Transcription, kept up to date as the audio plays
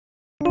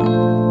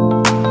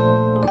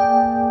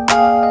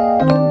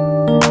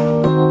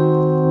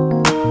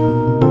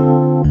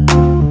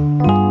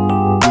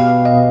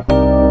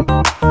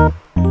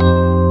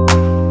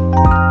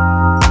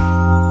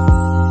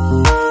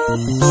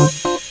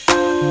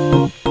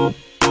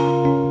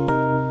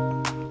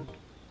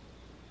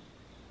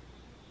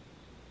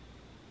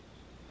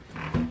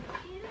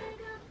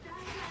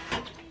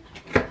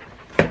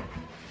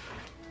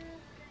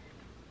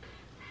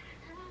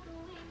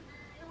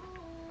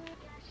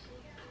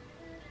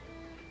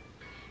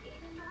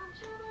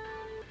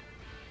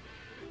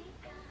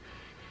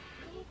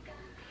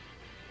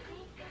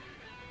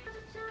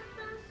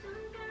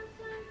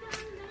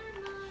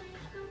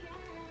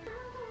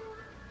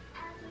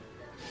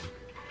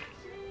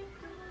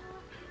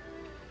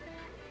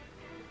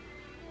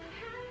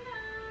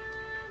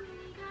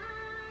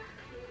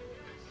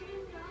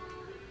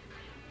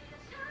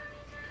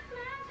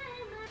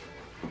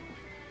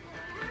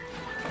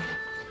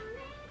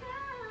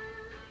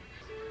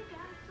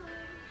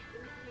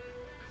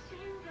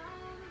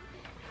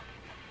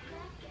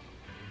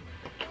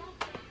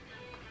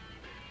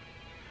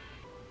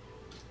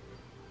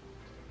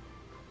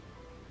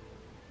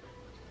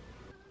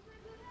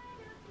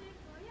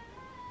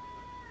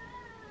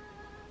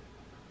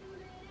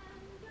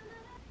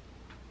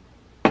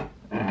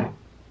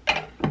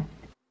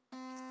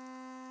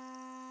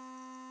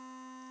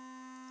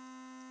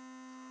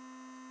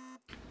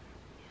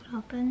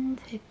밥은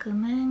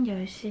지금은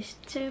 10시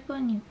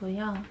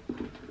 17분이고요.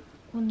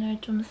 오늘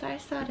좀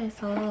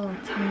쌀쌀해서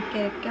잠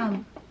깰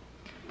겸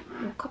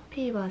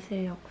커피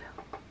마시려고요.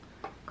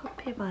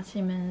 커피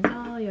마시면서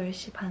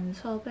 10시 반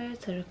수업을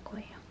들을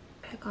거예요.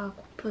 배가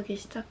고프기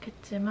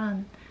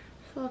시작했지만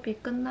수업이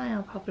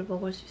끝나야 밥을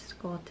먹을 수 있을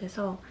것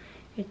같아서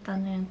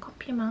일단은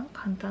커피만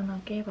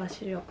간단하게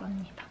마시려고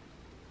합니다.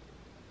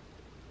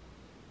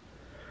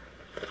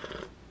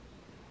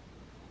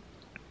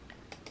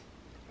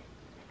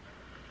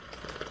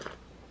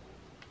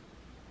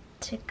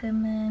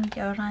 지금은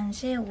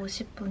 11시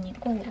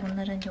 50분이고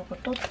오늘은 요거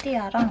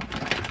또띠아랑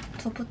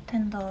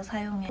두부텐더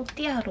사용해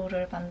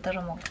또띠아롤을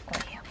만들어 먹을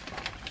거예요.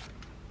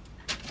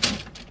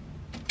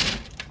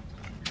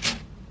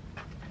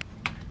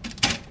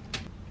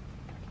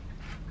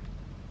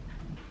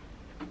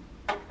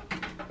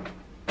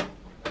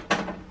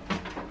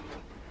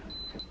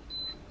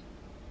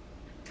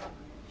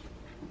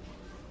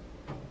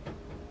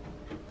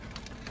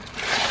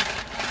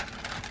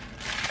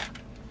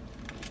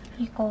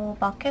 이거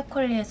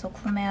마켓컬리에서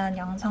구매한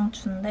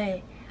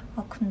양상추인데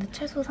근데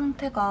채소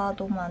상태가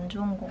너무 안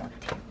좋은 것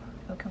같아요.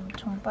 여기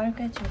엄청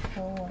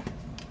빨개지고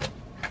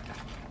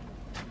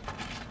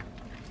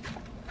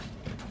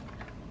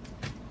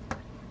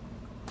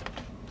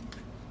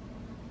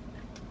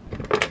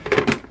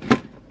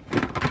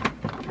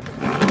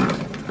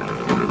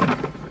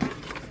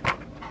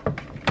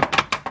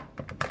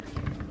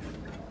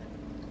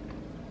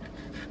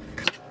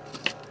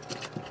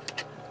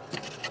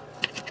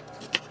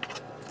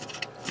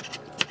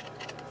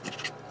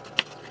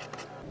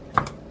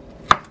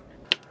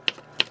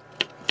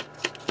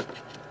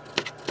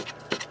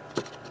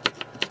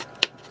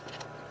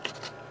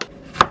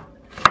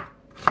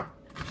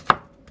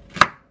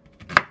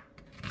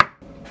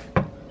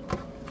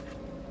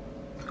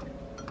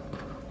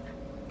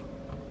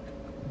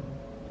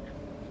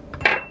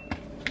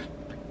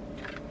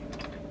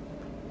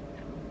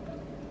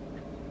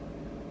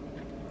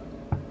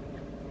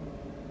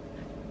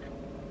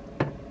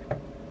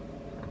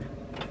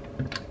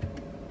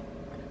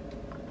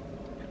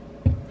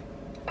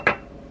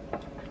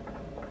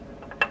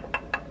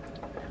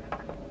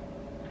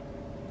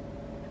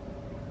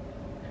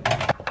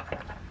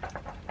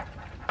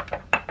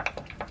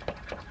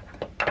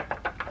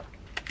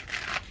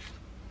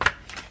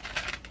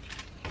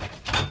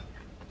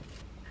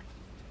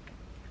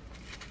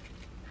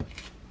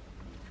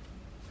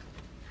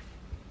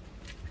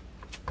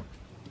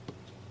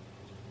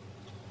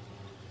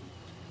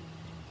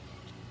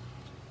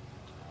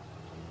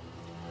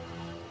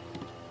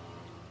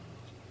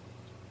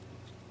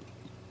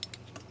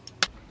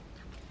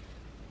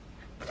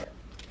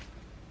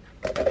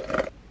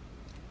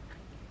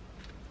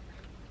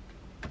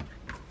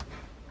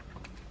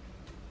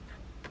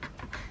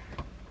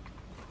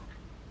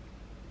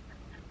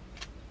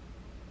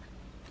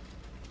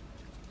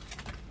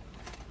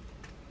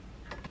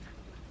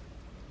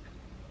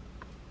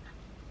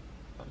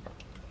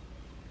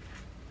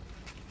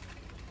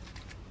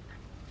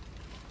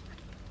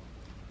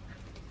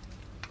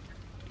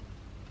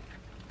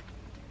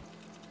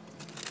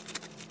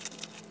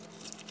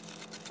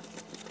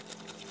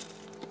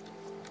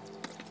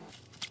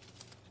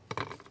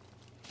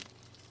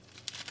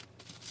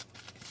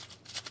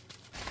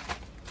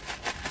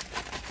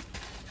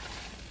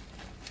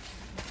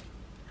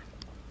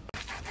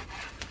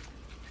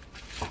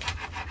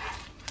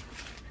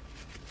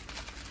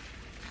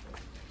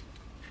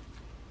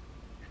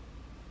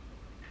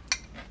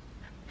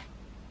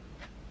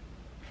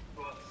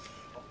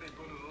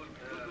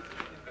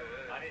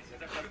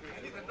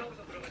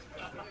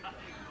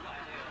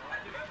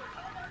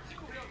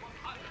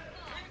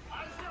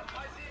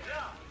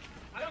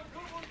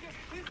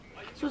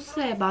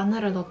소스에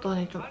마늘을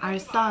넣었더니 좀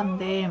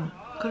알싸한데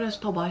그래서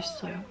더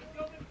맛있어요.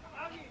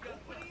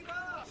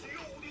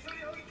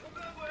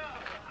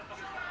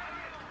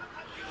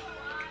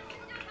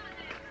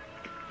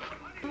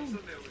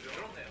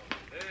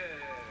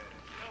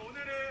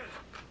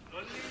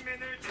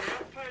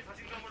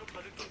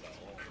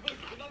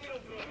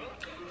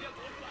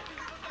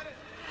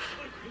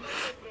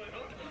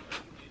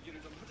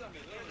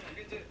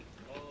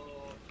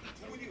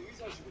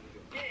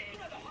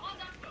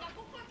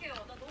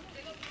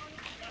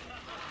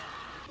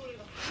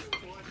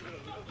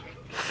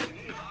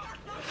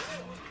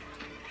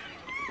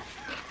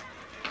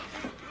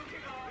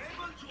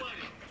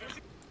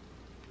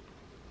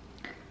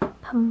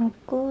 밥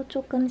먹고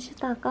조금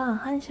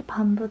쉬다가 1시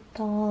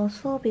반부터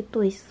수업이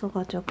또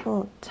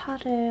있어가지고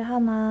차를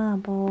하나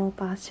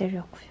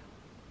마시려고요.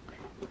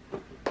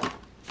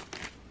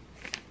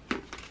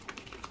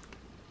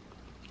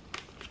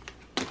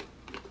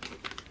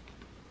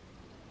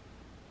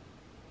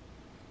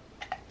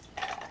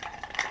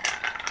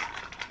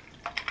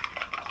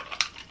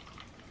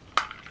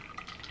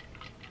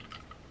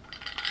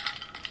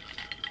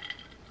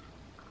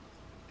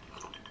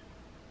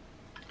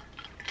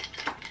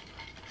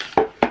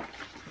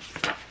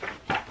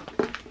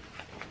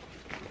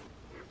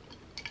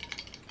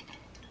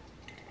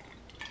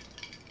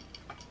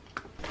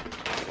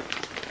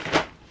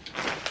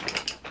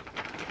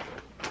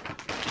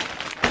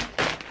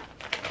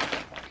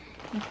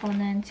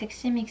 이거는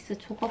젝시믹스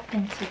조거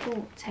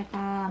팬츠고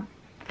제가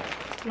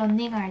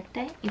러닝할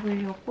때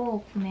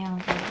입으려고 구매한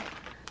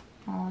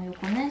거예요.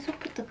 이거는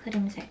소프트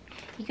크림색.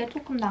 이게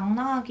조금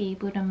낭낭하게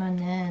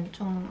입으려면은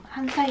좀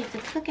한 사이즈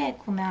크게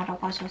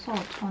구매하라고 하셔서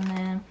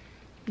저는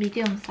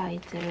미디움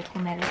사이즈를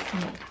구매를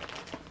했습니다.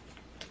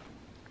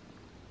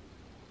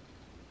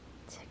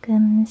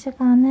 지금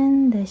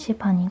시간은 4시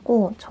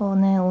반이고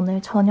저는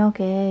오늘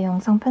저녁에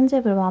영상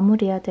편집을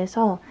마무리해야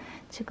돼서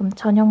지금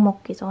저녁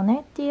먹기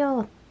전에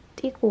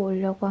띄고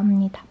오려고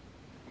합니다.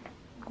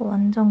 이거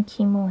완전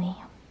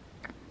기모예요.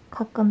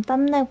 가끔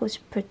땀내고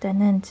싶을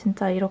때는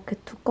진짜 이렇게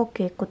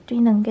두껍게 입고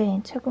뛰는 게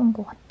최고인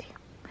것 같아요.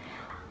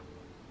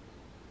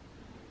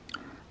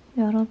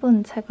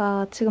 여러분,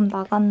 제가 지금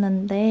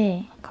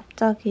나갔는데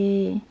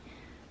갑자기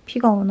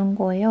비가 오는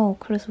거예요.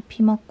 그래서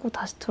비 맞고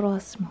다시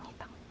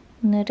들어왔습니다.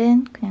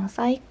 오늘은 그냥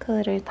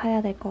사이클을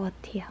타야 될 것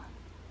같아요.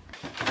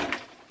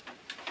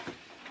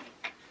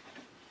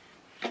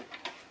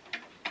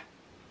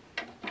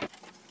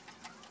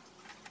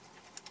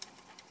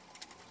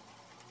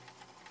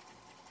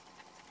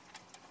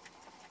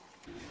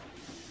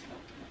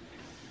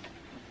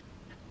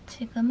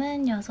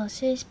 지금은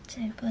 6시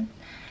 17분.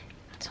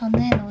 저는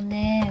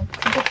오늘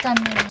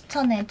구독자님이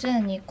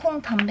추천해준 이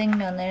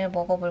콩담백면을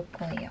먹어볼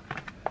거예요.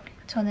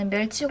 저는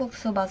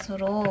멸치국수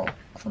맛으로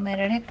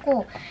구매를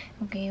했고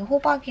여기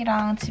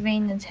호박이랑 집에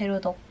있는 재료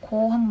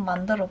넣고 한번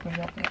만들어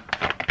보려고요.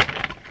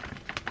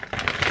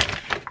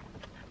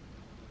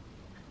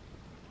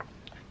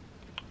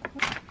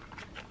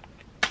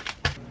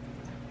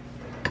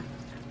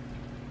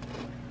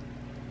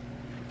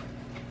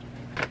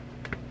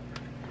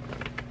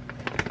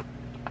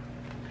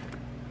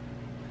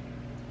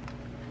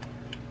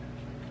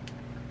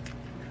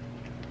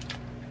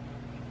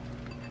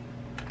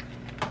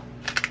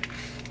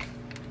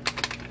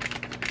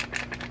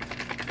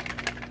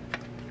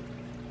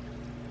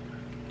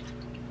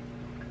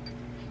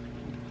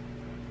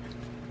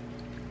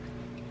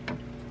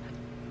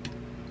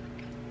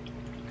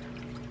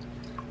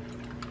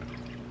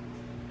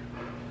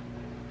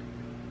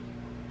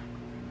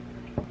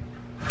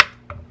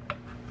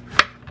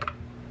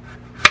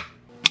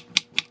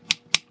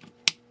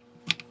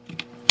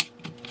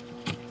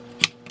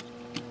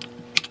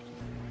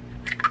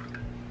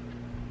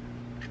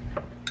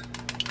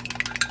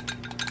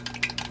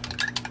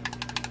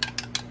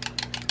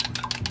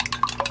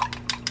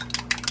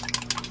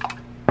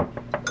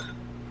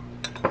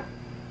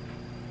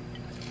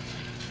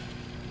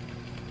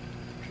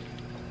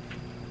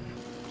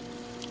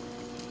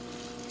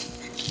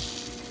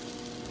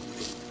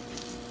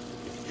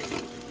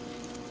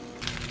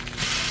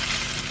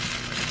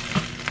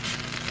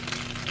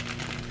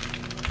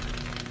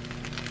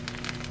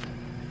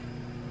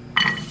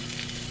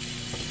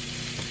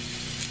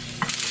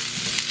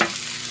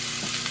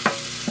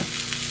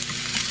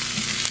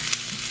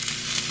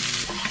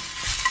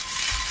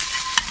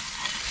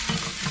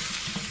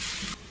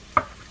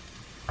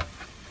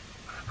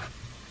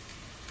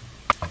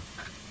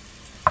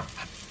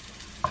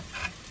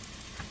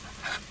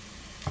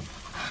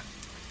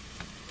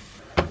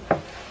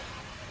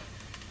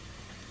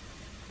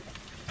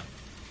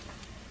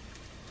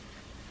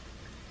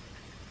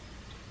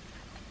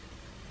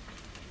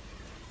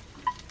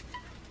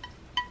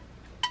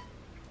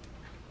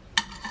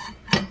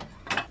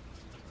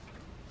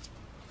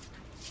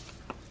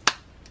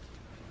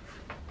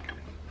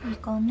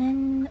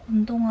 이거는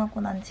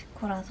운동하고 난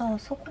직후라서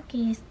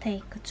소고기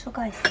스테이크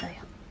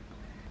추가했어요.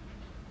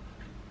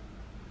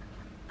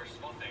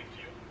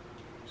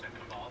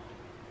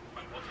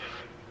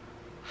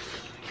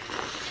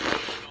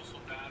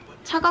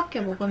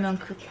 차갑게 먹으면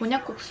그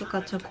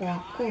곤약국수가 될 것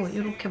같고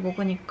이렇게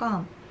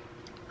먹으니까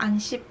안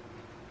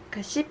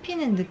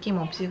씹히는 느낌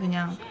없이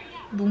그냥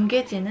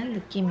뭉개지는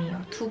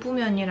느낌이에요.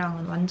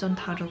 두부면이랑은 완전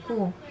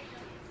다르고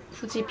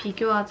굳이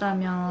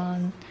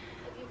비교하자면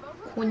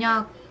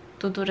곤약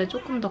누들에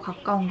조금 더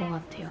가까운 것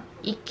같아요.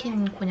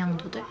 익힌 곤약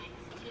누들?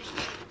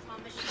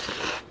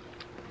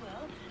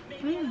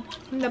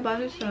 근데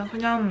맛있어요.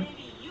 그냥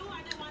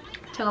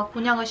제가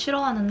곤약을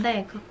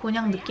싫어하는데 그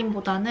곤약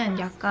느낌보다는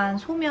약간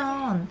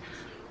소면,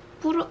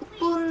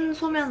 뿐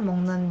소면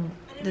먹는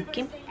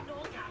느낌?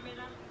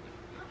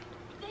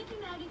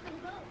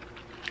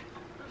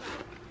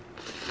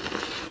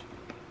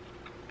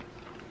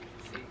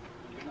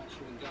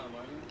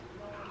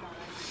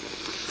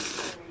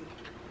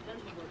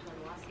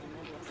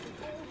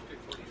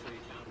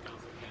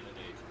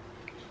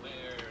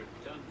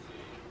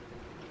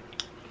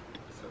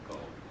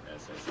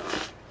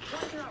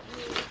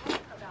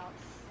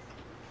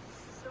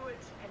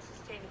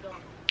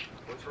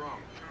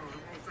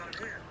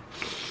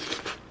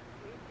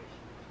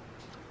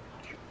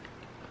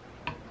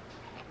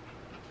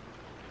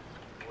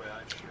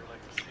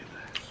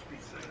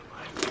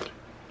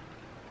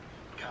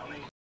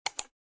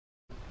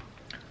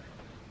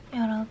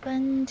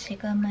 여러분,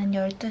 지금은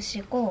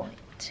 12시고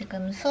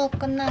지금 수업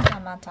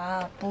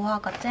끝나자마자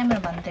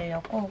무화과잼을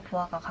만들려고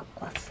무화과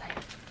갖고 왔어요.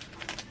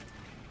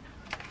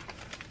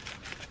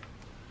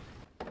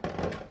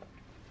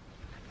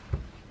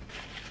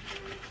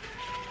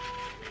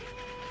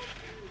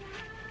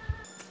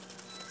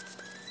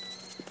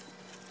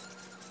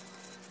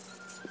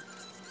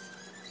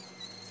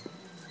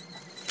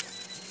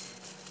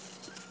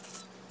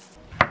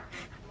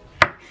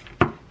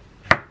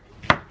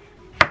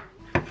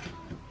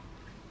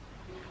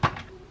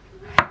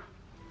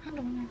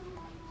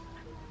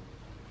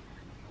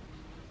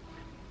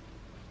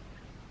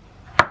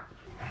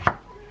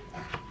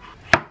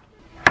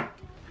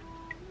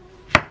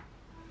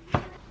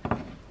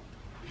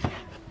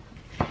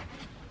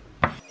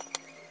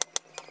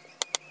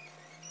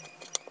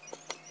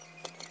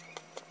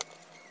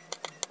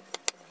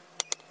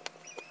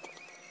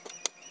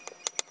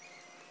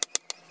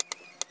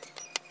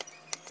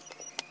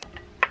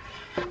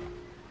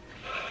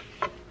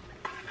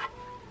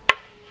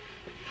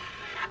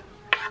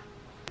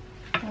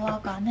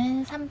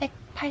 이거는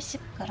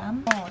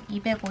 380g,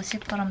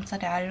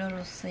 250g짜리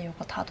알룰로스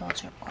이거 다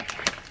넣어줄 거예요.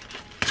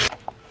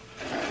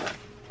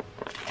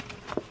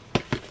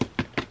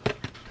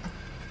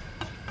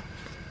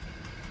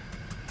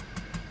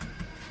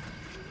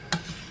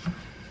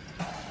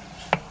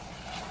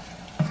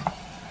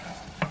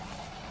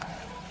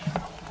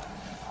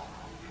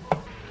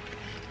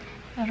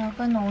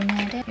 여러분,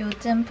 오늘은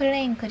요즘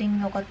플레인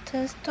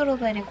그릭요거트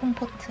스트로베리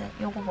콤포트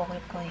요거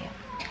먹을 거예요.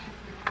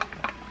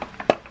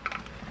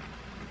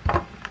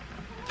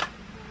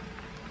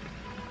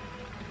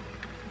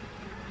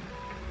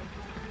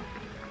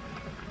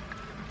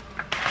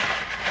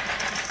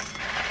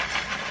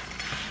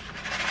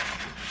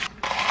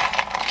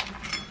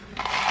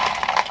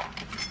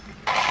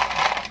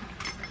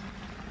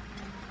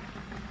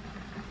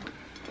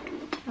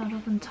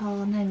 여러분,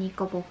 저는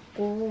이거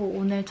먹고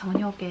오늘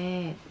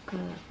저녁에 그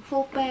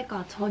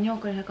후배가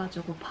저녁을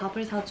해가지고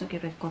밥을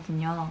사주기로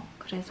했거든요.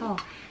 그래서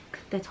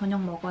그때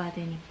저녁 먹어야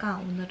되니까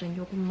오늘은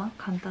이것만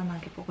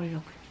간단하게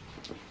먹으려고요.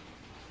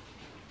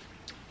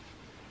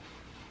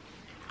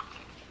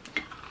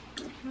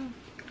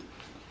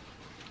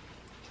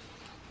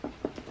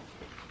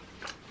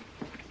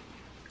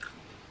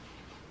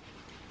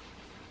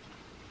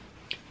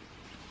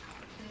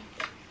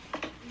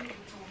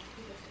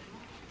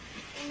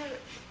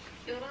 오늘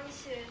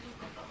 11시에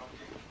갔다가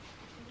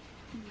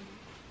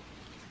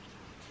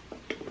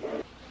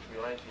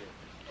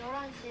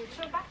 11시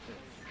출발?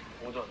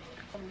 오전.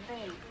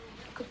 근데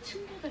그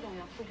친구들이랑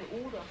약속이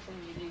오후로 약속이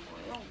밀린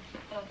거예요.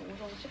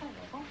 그래서 오전 시간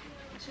내서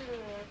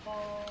눈치를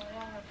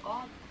봐야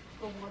할까?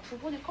 또 뭔가 두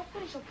분이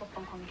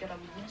커플이셨던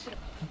관계라면 눈치를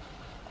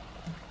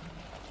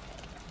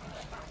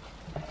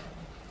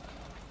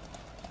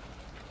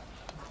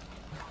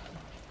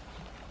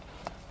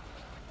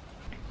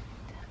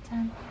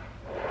짠.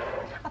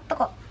 아,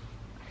 뜨거!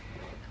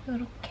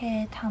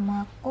 이렇게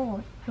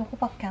담았고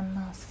요거밖에 안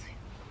나왔어요.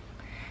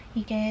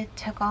 이게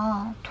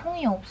제가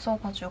통이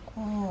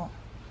없어가지고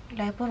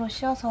랩으로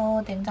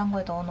씌워서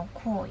냉장고에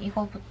넣어놓고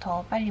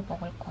이거부터 빨리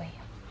먹을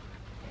거예요.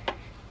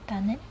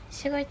 일단은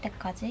식을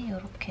때까지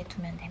이렇게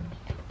두면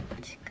됩니다.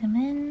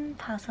 지금은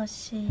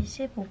 5시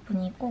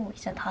 15분이고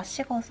이제 다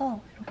식어서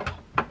이렇게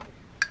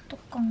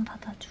뚜껑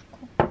닫아주고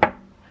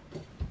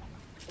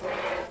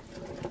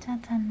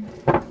짜잔!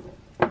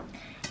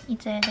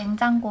 이제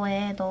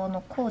냉장고에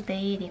넣어놓고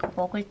내일 이거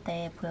먹을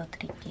때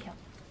보여드릴게요.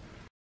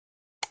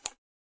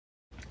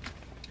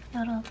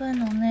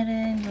 여러분,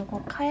 오늘은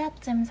이거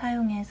카야잼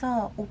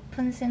사용해서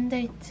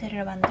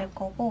오픈샌드위치를 만들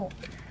거고,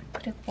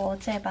 그리고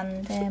어제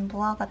만든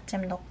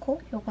무화과잼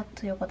넣고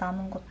요거트 요거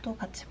남은 것도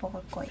같이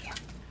먹을 거예요.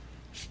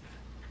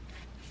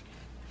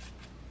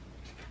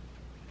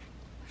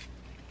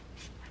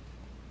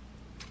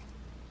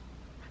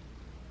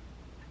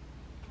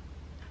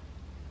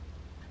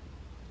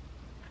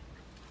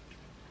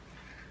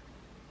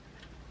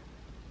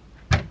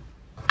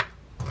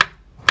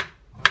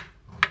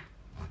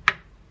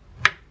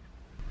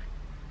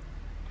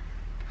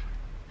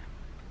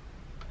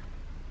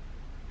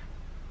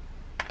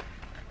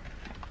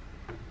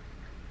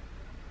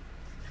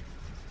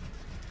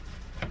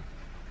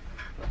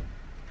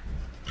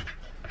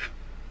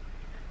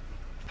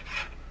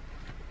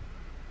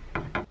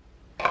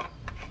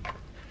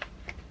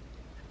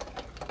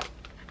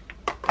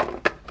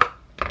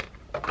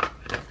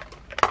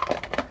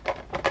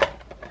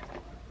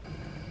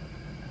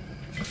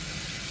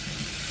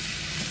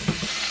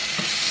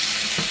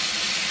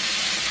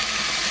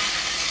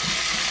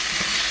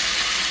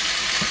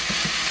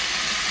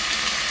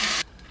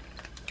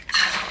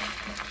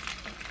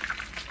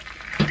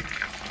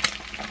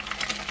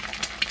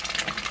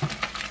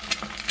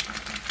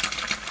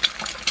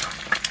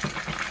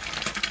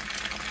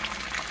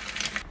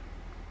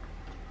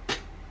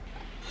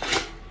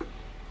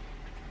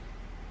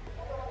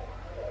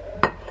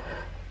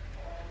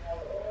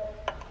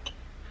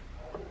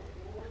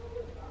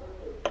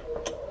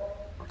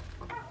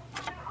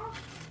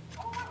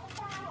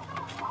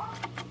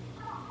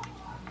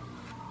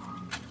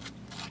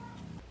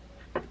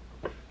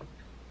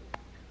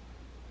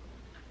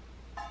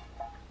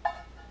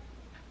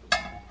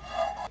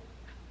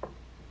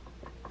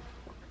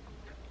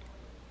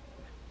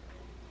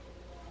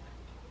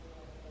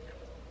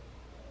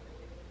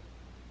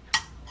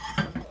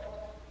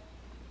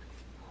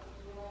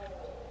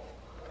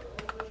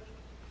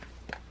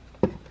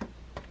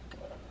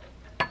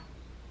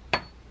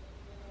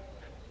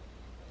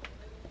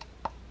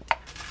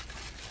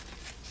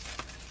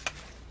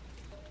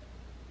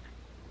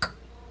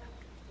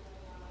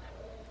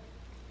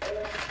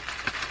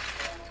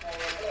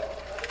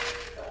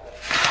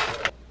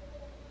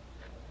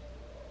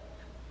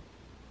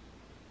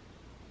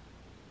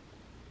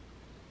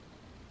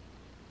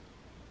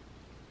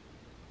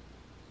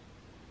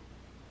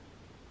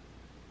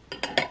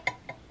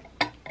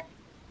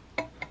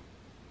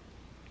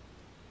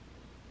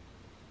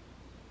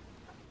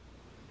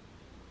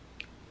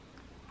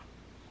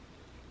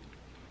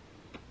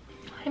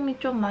 햄이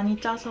좀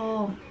많이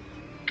짜서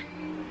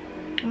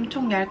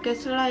엄청 얇게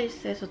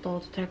슬라이스해서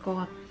넣어도 될 것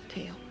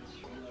같아요.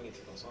 생각이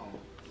들어서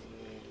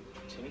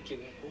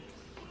재밌기도 했고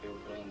그리고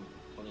그런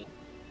본인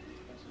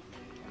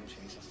너무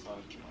재밌었어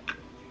이렇게 말해.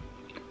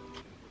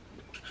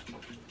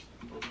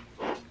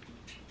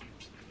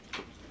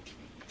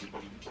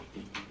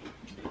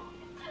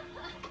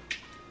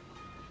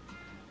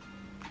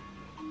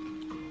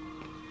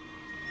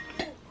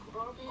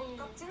 그럴 것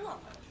같지는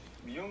않아요.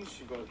 미영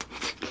씨가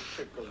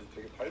이렇게까지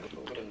되게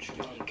밝은 그런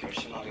출연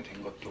결심하게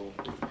된 것도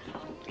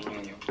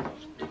인연이었고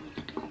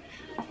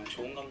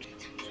좋은 감정.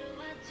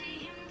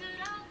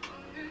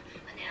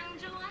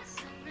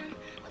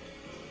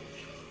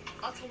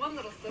 아, 저만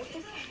들었어요?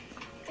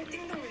 또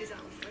띵동이지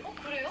않았어요?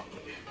 그래요?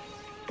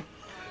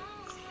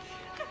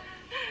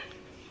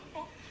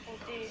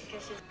 어디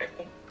계시?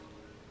 빼꼼?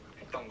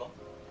 했던 거?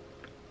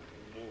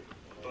 뭐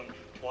어떤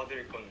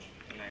도와드릴 건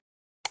있나요?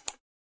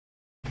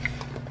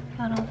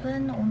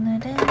 여러분,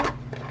 오늘은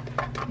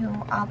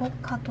요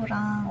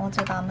아보카도랑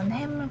어제 남은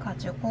햄을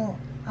가지고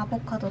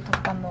아보카도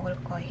덮밥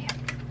먹을 거예요.